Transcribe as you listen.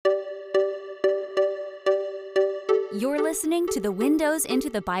You're listening to the Windows into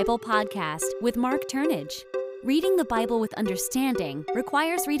the Bible podcast with Mark Turnage. Reading the Bible with understanding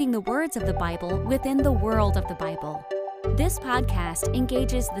requires reading the words of the Bible within the world of the Bible. This podcast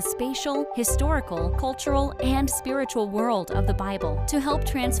engages the spatial, historical, cultural, and spiritual world of the Bible to help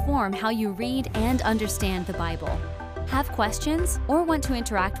transform how you read and understand the Bible. Have questions or want to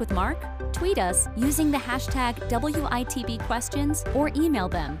interact with Mark? Tweet us using the hashtag WITBquestions or email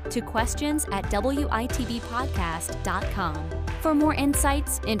them to questions@witbpodcast.com. For more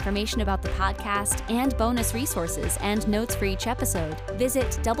insights, information about the podcast, and bonus resources and notes for each episode,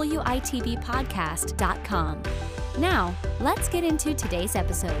 visit WITBpodcast.com. Now, let's get into today's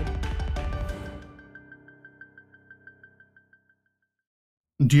episode.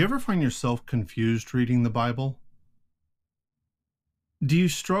 Do you ever find yourself confused reading the Bible? Do you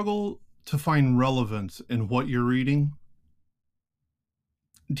struggle to find relevance in what you're reading?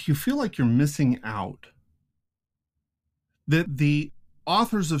 Do you feel like you're missing out? That the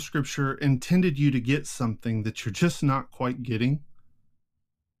authors of Scripture intended you to get something that you're just not quite getting?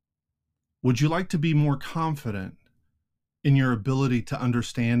 Would you like to be more confident in your ability to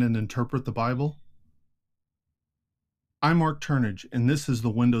understand and interpret the Bible? I'm Mark Turnage, and this is the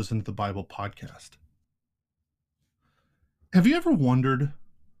Windows into the Bible podcast. Have you ever wondered,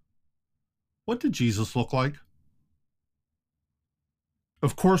 what did Jesus look like?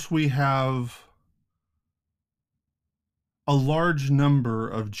 Of course, we have a large number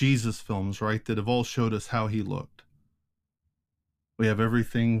of Jesus films, right, that have all showed us how he looked. We have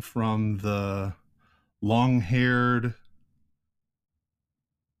everything from the long-haired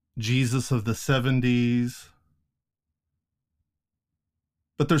Jesus of the 70s.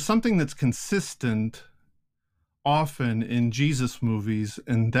 But there's something that's consistent often in Jesus movies,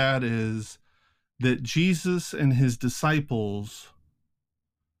 and that is that Jesus and his disciples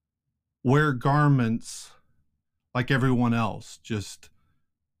wear garments like everyone else, just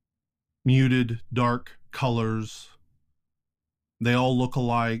muted, dark colors. They all look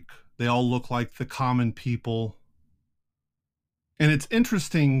alike. They all look like the common people. And it's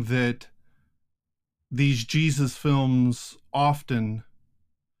interesting that these Jesus films often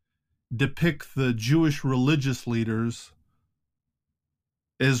depict the Jewish religious leaders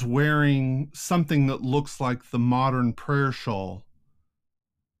as wearing something that looks like the modern prayer shawl,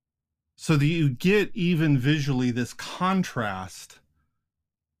 so that you get even visually this contrast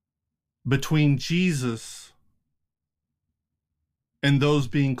between Jesus and those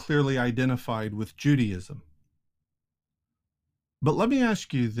being clearly identified with Judaism. But let me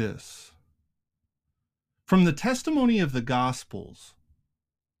ask you this. From the testimony of the Gospels,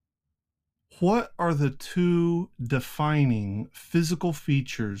 what are the two defining physical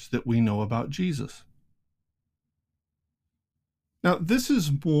features that we know about Jesus? Now, this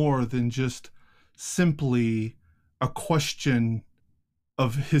is more than just simply a question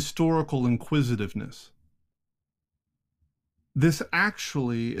of historical inquisitiveness. This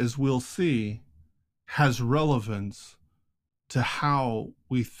actually, as we'll see, has relevance to how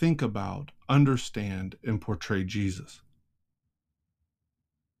we think about, understand, and portray Jesus.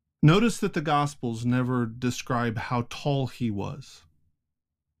 Notice that the Gospels never describe how tall he was,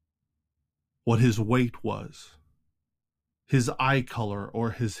 what his weight was, his eye color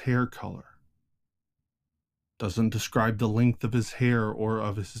or his hair color. Doesn't describe the length of his hair or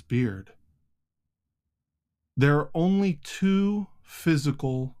of his beard. There are only two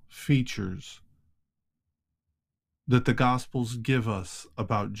physical features that the Gospels give us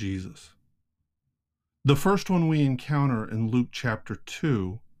about Jesus. The first one we encounter in Luke chapter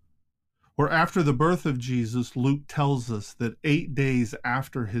 2, where after the birth of Jesus, Luke tells us that 8 days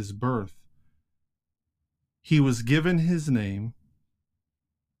after his birth, he was given his name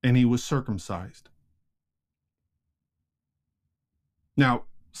and he was circumcised. Now,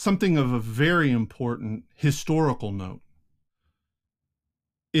 something of a very important historical note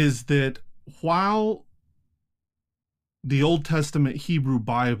is that while the Old Testament Hebrew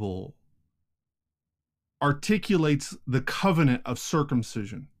Bible articulates the covenant of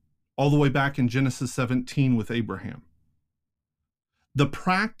circumcision, all the way back in Genesis 17 with Abraham, the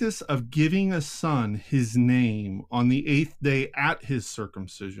practice of giving a son his name on the 8th day at his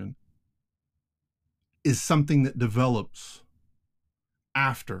circumcision is something that develops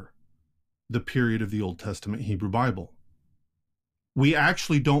after the period of the Old Testament Hebrew Bible. We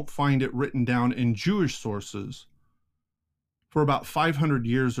actually don't find it written down in Jewish sources for about 500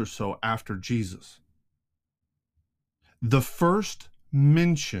 years or so after Jesus. The first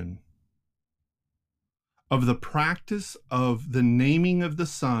mention of the practice of the naming of the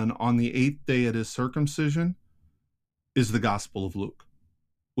son on the 8th day at his circumcision is the Gospel of Luke,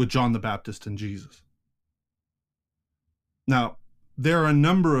 with John the Baptist and Jesus. Now, there are a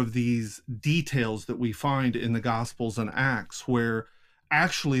number of these details that we find in the Gospels and Acts where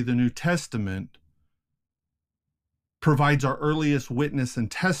actually the New Testament provides our earliest witness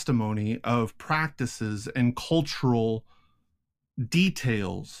and testimony of practices and cultural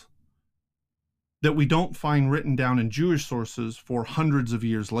details that we don't find written down in Jewish sources for hundreds of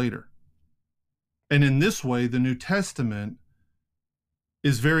years later. And in this way, the New Testament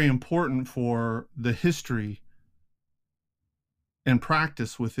is very important for the history and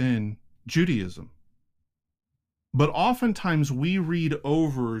practice within Judaism. But oftentimes we read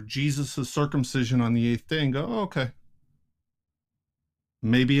over Jesus' circumcision on the eighth day and go, oh, okay.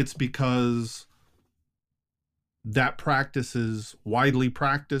 Maybe it's because that practice is widely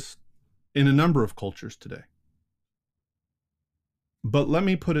practiced in a number of cultures today. But let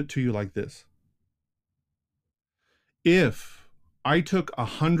me put it to you like this. If I took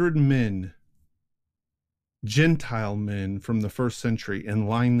 100 men, Gentile men from the first century, and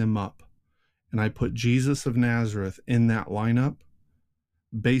lined them up, and I put Jesus of Nazareth in that lineup,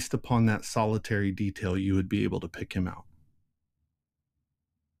 based upon that solitary detail, you would be able to pick him out.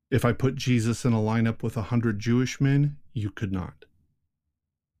 If I put Jesus in a lineup with 100 Jewish men, you could not.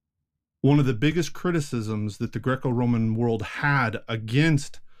 One of the biggest criticisms that the Greco-Roman world had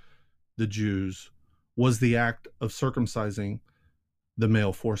against the Jews was the act of circumcising the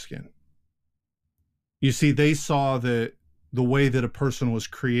male foreskin. You see, they saw that the way that a person was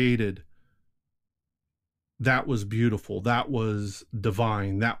created, that was beautiful, that was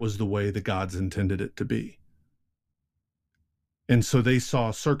divine, that was the way the gods intended it to be. And so they saw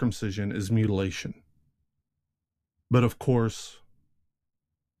circumcision as mutilation. But of course,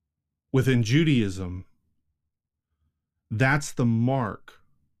 within Judaism, that's the mark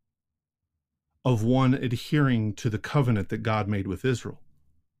of one adhering to the covenant that God made with Israel.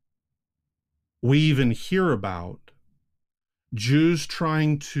 We even hear about Jews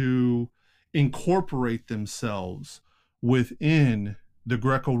trying to incorporate themselves within the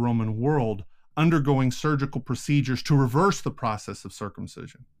Greco-Roman world, undergoing surgical procedures to reverse the process of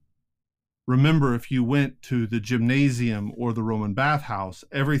circumcision. Remember, if you went to the gymnasium or the Roman bathhouse,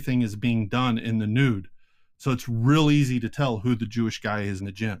 everything is being done in the nude. So it's real easy to tell who the Jewish guy is in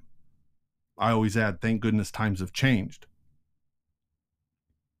the gym. I always add, thank goodness times have changed.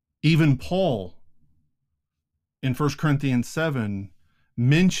 Even Paul in 1 Corinthians 7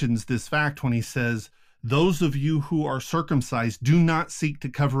 mentions this fact when he says, those of you who are circumcised do not seek to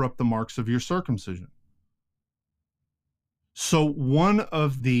cover up the marks of your circumcision. So one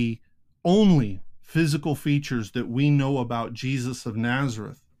of the only physical features that we know about Jesus of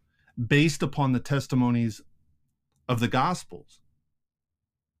Nazareth, based upon the testimonies of the Gospels,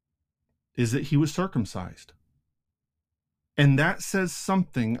 is that he was circumcised. And that says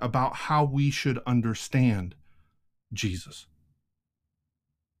something about how we should understand Jesus.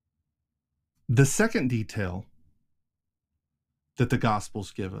 The second detail that the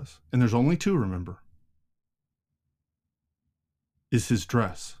Gospels give us, and there's only two, remember, is his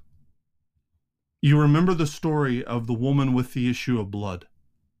dress. You remember the story of the woman with the issue of blood.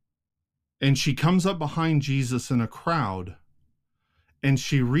 And she comes up behind Jesus in a crowd, and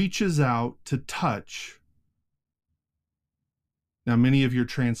she reaches out to touch. Now, many of your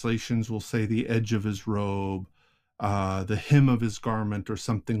translations will say the edge of his robe, the hem of his garment, or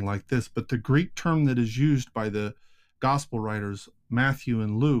something like this. But the Greek term that is used by the gospel writers, Matthew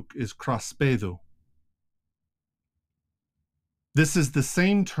and Luke, is kraspedo. This is the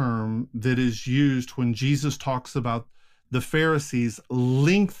same term that is used when Jesus talks about the Pharisees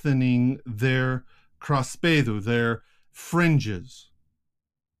lengthening their kraspedo, their fringes.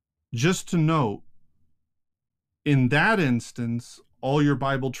 Just to note, in that instance, all your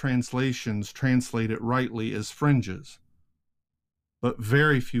Bible translations translate it rightly as fringes. But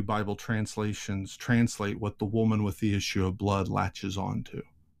very few Bible translations translate what the woman with the issue of blood latches onto.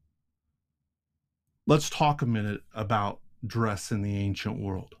 Let's talk a minute about dress in the ancient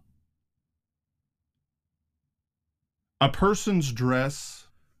world. A person's dress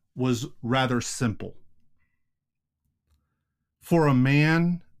was rather simple. For a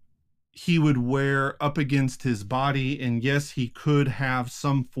man, he would wear up against his body, and yes, he could have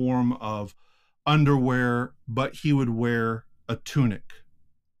some form of underwear, but he would wear a tunic.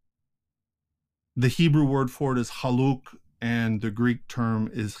 The Hebrew word for it is haluk, and the Greek term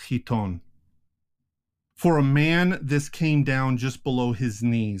is chiton. For a man, this came down just below his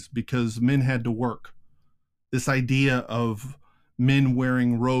knees because men had to work. This idea of men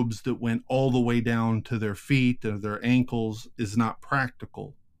wearing robes that went all the way down to their feet or their ankles is not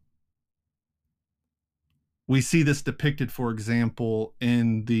practical. We see this depicted, for example,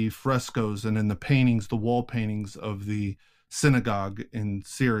 in the frescoes and in the paintings, the wall paintings of the synagogue in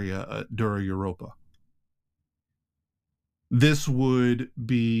Syria at Dura Europa. This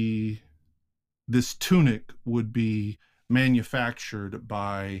tunic would be manufactured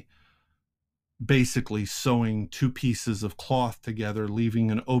by basically sewing two pieces of cloth together, leaving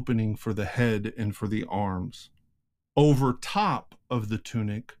an opening for the head and for the arms. Over top of the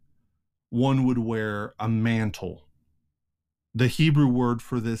tunic, one would wear a mantle. The Hebrew word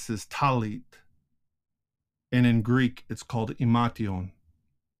for this is talit, and in Greek it's called imation.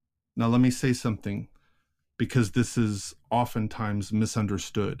 Now let me say something, because this is oftentimes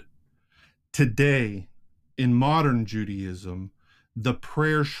misunderstood. Today, in modern Judaism, the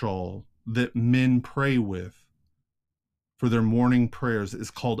prayer shawl that men pray with for their morning prayers is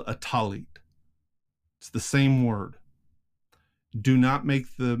called a talit. It's the same word. Do not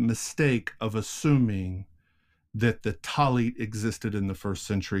make the mistake of assuming that the talit existed in the first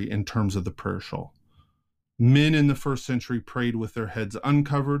century in terms of the prayer shawl. Men in the first century prayed with their heads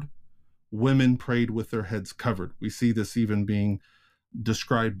uncovered. Women prayed with their heads covered. We see this even being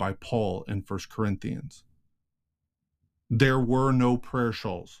described by Paul in 1 Corinthians. There were no prayer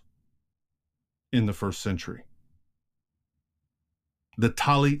shawls in the first century. The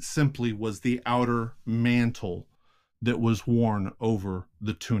talit simply was the outer mantle that was worn over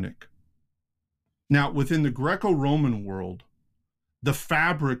the tunic. Now, within the Greco-Roman world, the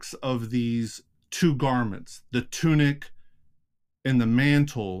fabrics of these two garments, the tunic and the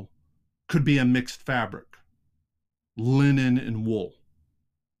mantle, could be a mixed fabric, linen and wool,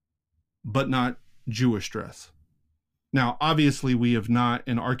 but not Jewish dress. Now, obviously, we have not,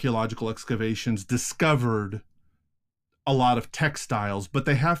 in archaeological excavations, discovered a lot of textiles, but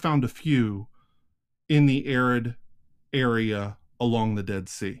they have found a few in the arid area along the Dead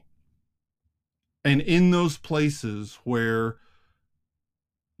Sea. And in those places where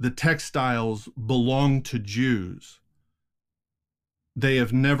the textiles belong to Jews, they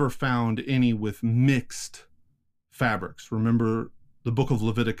have never found any with mixed fabrics. Remember, the book of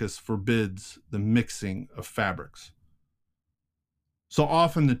Leviticus forbids the mixing of fabrics. So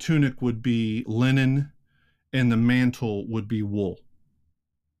often the tunic would be linen and the mantle would be wool.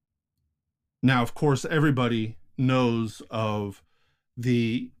 Now, of course, everybody knows of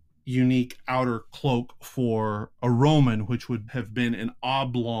the unique outer cloak for a Roman, which would have been an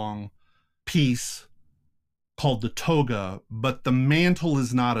oblong piece called the toga, but the mantle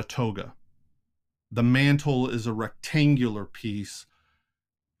is not a toga. The mantle is a rectangular piece.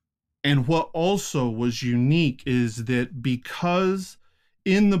 And what also was unique is that because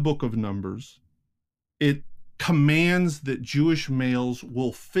in the book of Numbers, it commands that Jewish males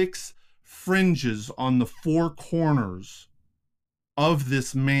will fix fringes on the four corners of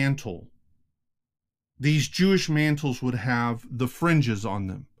this mantle. These Jewish mantles would have the fringes on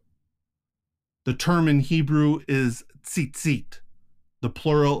them. The term in Hebrew is tzitzit. The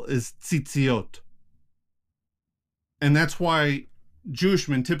plural is tzitziot. And that's why Jewish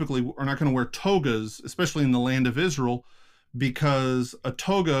men typically are not going to wear togas, especially in the land of Israel, because a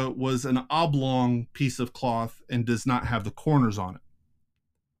toga was an oblong piece of cloth and does not have the corners on it.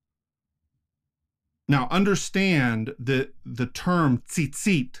 Now, understand that the term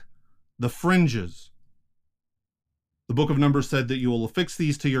tzitzit, the fringes, the book of Numbers said that you will affix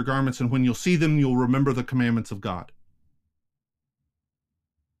these to your garments, and when you'll see them, you'll remember the commandments of God.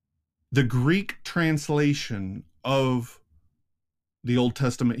 The Greek translation of the Old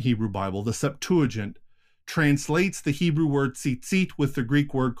Testament Hebrew Bible, the Septuagint, translates the Hebrew word tzitzit with the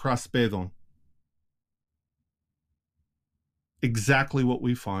Greek word kraspedon. Exactly what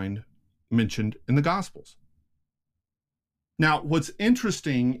we find mentioned in the Gospels. Now, what's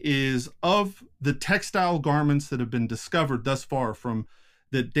interesting is of the textile garments that have been discovered thus far, from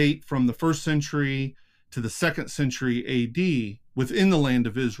that date from the 1st century to the 2nd century AD within the land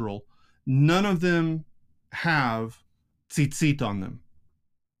of Israel, none of them have tzitzit on them.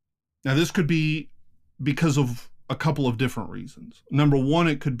 Now, this could be because of a couple of different reasons. Number one,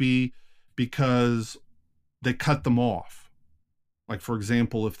 it could be because they cut them off. Like, for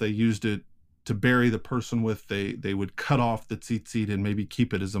example, if they used it to bury the person with, they would cut off the tzitzit and maybe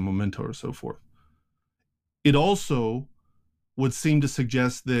keep it as a memento or so forth. It also would seem to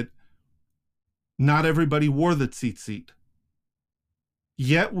suggest that not everybody wore the tzitzit.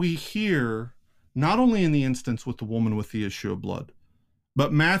 Yet we hear, not only in the instance with the woman with the issue of blood,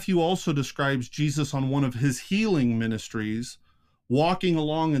 but Matthew also describes Jesus on one of his healing ministries, walking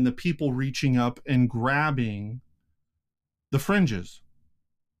along and the people reaching up and grabbing the fringes.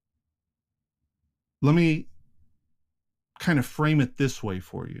 Let me kind of frame it this way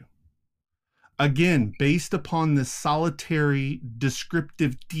for you. Again, based upon this solitary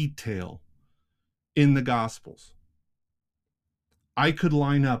descriptive detail in the Gospels, I could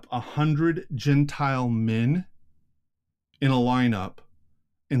line up 100 Gentile men in a lineup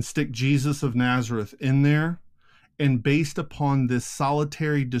and stick Jesus of Nazareth in there, and based upon this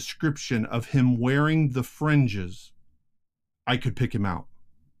solitary description of him wearing the fringes, I could pick him out.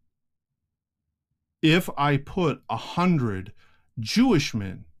 If I put 100 Jewish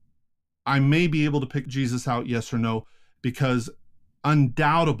men, I may be able to pick Jesus out, yes or no, because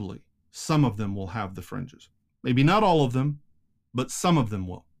undoubtedly some of them will have the fringes. Maybe not all of them, but some of them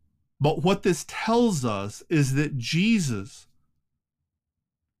will. But what this tells us is that Jesus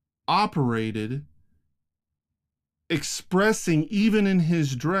operated, expressing even in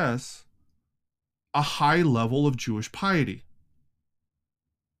his dress, a high level of Jewish piety.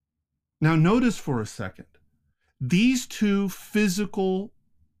 Now notice for a second, these two physical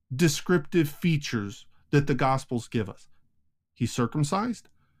descriptive features that the Gospels give us. He's circumcised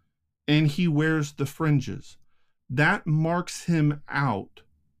and he wears the fringes. That marks him out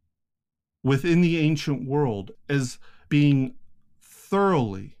within the ancient world as being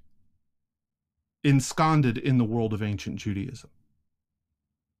thoroughly ensconced in the world of ancient Judaism.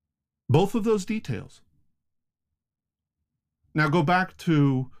 Both of those details. Now go back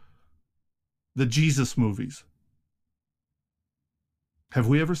to the Jesus movies. Have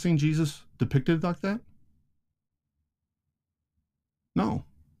we ever seen Jesus depicted like that? No.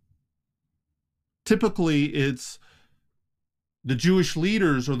 Typically, it's the Jewish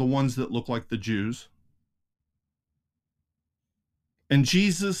leaders are the ones that look like the Jews. And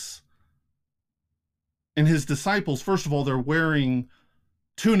Jesus and his disciples, first of all, they're wearing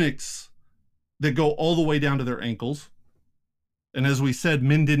tunics that go all the way down to their ankles. And as we said,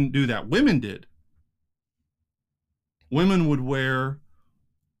 men didn't do that. Women did. Women would wear,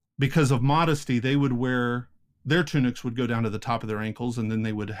 because of modesty, they would wear, their tunics would go down to the top of their ankles, and then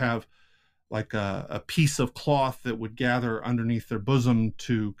they would have like a piece of cloth that would gather underneath their bosom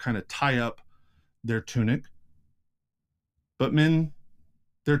to kind of tie up their tunic. But men,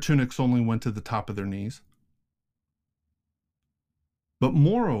 their tunics only went to the top of their knees. But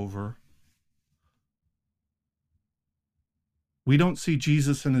moreover, we don't see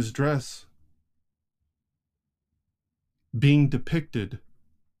Jesus in his dress being depicted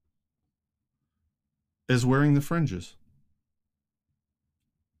as wearing the fringes.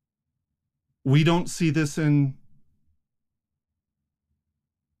 We don't see this in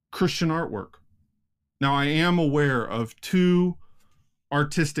Christian artwork. Now, I am aware of two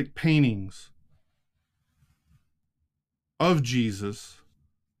artistic paintings of Jesus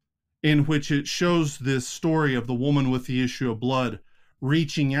in which it shows this story of the woman with the issue of blood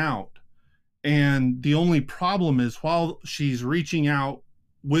reaching out. And the only problem is while she's reaching out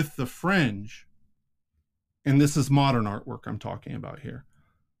with the fringe, and this is modern artwork I'm talking about here,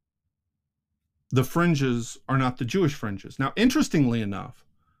 the fringes are not the Jewish fringes. Now, interestingly enough,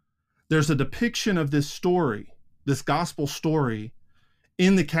 there's a depiction of this story, this gospel story,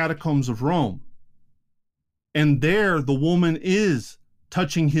 in the catacombs of Rome. And there, the woman is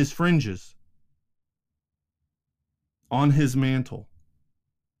touching his fringes on his mantle.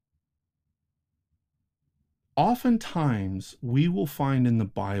 Oftentimes, we will find in the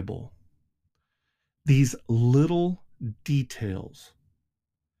Bible these little details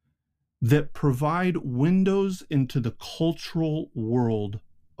that provide windows into the cultural world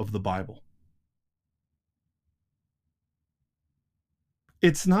of the Bible.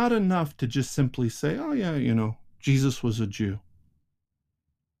 It's not enough to just simply say, oh yeah, Jesus was a Jew.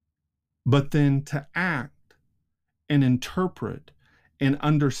 But then to act and interpret and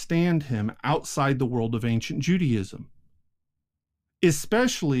understand him outside the world of ancient Judaism,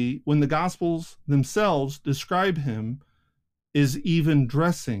 especially when the Gospels themselves describe him as even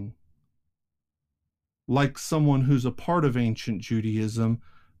dressing like someone who's a part of ancient Judaism,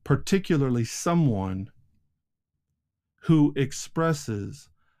 particularly someone who expresses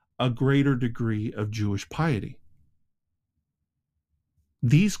a greater degree of Jewish piety.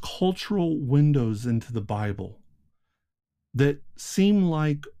 These cultural windows into the Bible that seem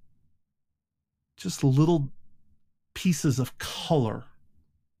like just little pieces of color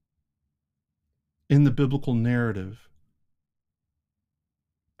in the biblical narrative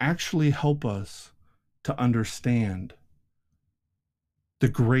actually help us to understand the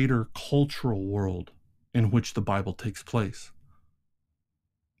greater cultural world in which the Bible takes place.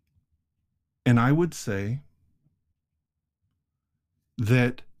 And I would say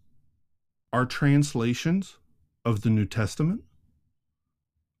that our translations of the New Testament,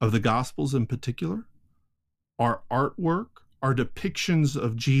 of the Gospels in particular, our artwork, our depictions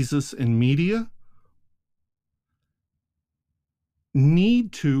of Jesus in media,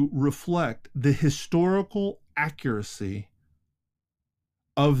 need to reflect the historical accuracy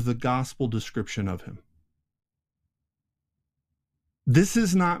of the gospel description of him. This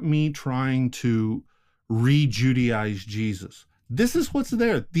is not me trying to re-Judaize Jesus. This is what's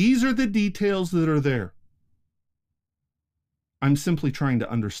there. These are the details that are there. I'm simply trying to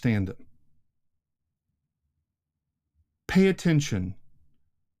understand them. Pay attention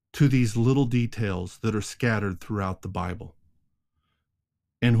to these little details that are scattered throughout the Bible.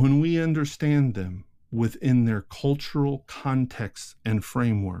 And when we understand them within their cultural contexts and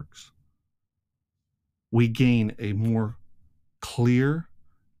frameworks, we gain a more clear,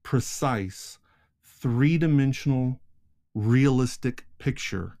 precise, three-dimensional, realistic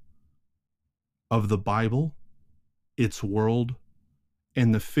picture of the Bible, its world,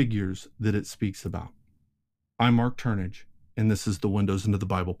 and the figures that it speaks about. I'm Mark Turnage, and this is the Windows into the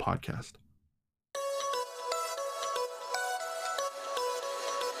Bible podcast.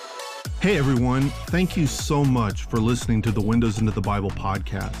 Hey everyone, thank you so much for listening to the Windows into the Bible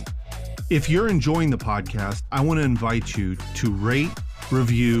podcast. If you're enjoying the podcast, I want to invite you to rate,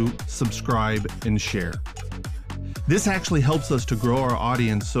 review, subscribe, and share. This actually helps us to grow our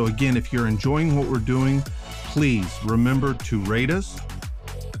audience. So again, if you're enjoying what we're doing, please remember to rate us,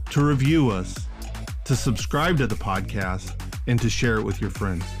 to review us, to subscribe to the podcast, and to share it with your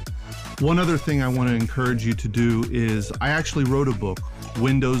friends. One other thing I want to encourage you to do is I actually wrote a book,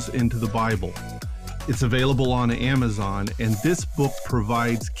 Windows into the Bible. It's available on Amazon, and this book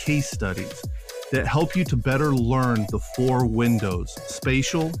provides case studies that help you to better learn the four windows: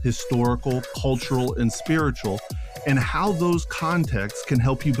 spatial, historical, cultural, and spiritual, and how those contexts can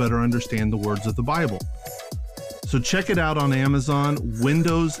help you better understand the words of the Bible. So check it out on Amazon,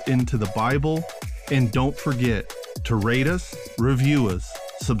 Windows into the Bible, and don't forget to rate us, review us,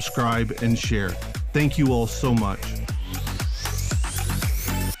 subscribe, and share. Thank you all so much.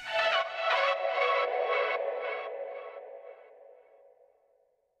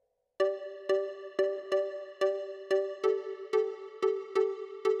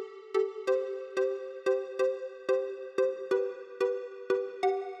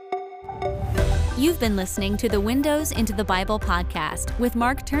 You've been listening to the Windows into the Bible podcast with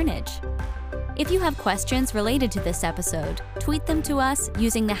Mark Turnage. If you have questions related to this episode, tweet them to us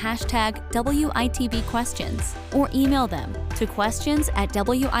using the hashtag WITBquestions or email them to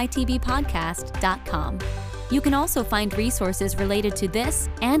questions@witbpodcast.com. You can also find resources related to this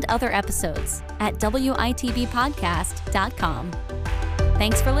and other episodes at WITBpodcast.com.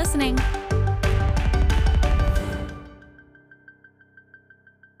 Thanks for listening.